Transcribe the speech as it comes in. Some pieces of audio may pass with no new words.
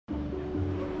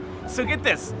So get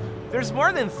this, there's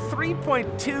more than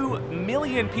 3.2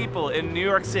 million people in New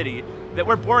York City that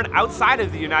were born outside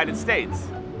of the United States.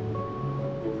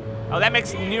 Oh, that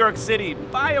makes New York City,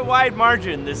 by a wide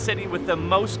margin, the city with the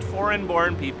most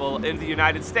foreign-born people in the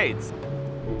United States.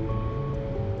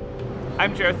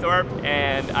 I'm Jer Thorp,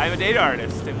 and I'm a data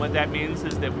artist, and what that means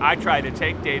is that I try to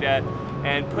take data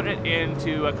and put it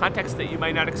into a context that you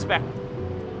might not expect.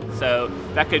 So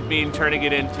that could mean turning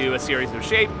it into a series of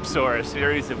shapes, or a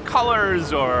series of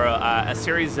colors, or a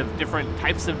series of different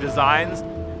types of designs.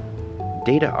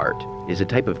 Data art is a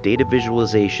type of data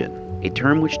visualization, a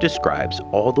term which describes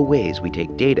all the ways we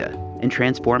take data and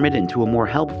transform it into a more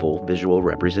helpful visual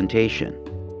representation.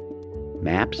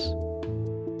 Maps,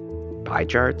 pie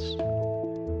charts,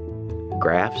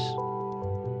 graphs.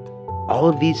 All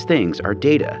of these things are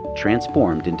data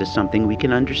transformed into something we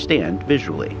can understand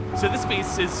visually. So this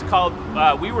piece is called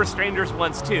We Were Strangers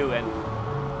Once Too, and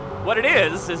what it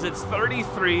is it's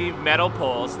 33 metal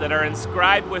poles that are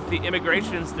inscribed with the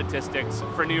immigration statistics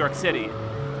for New York City.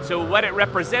 So what it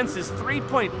represents is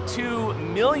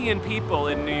 3.2 million people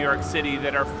in New York City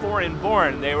that are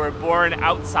foreign-born. They were born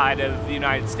outside of the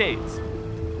United States.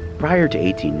 Prior to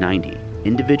 1890,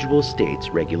 individual states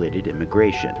regulated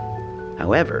immigration.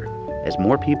 However, as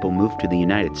more people moved to the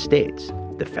United States,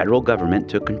 the federal government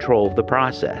took control of the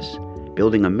process,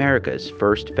 building America's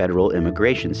first federal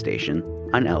immigration station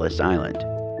on Ellis Island.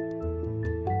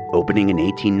 Opening in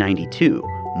 1892,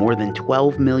 more than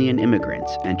 12 million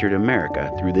immigrants entered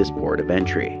America through this port of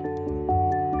entry.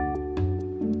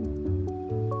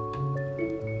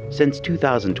 Since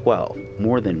 2012,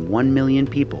 more than 1 million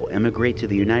people immigrate to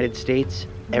the United States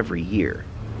every year.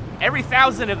 Every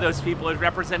 1,000 of those people is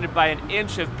represented by an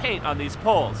inch of paint on these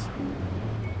poles.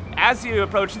 As you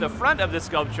approach the front of the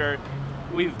sculpture,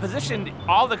 we've positioned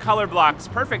all the color blocks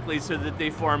perfectly so that they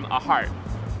form a heart.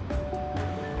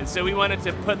 And so we wanted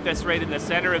to put this right in the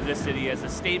center of the city as a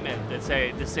statement to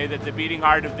say that the beating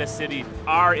heart of this city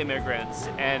are immigrants,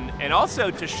 and also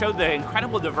to show the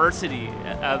incredible diversity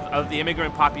of the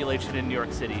immigrant population in New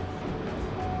York City.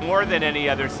 More than any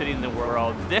other city in the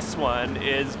world, this one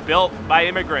is built by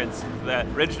immigrants. The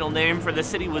original name for the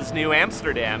city was New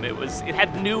Amsterdam. It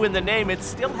had new in the name, it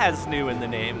still has new in the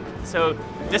name. So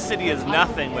this city is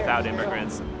nothing without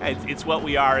immigrants. It's what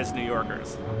we are as New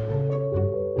Yorkers.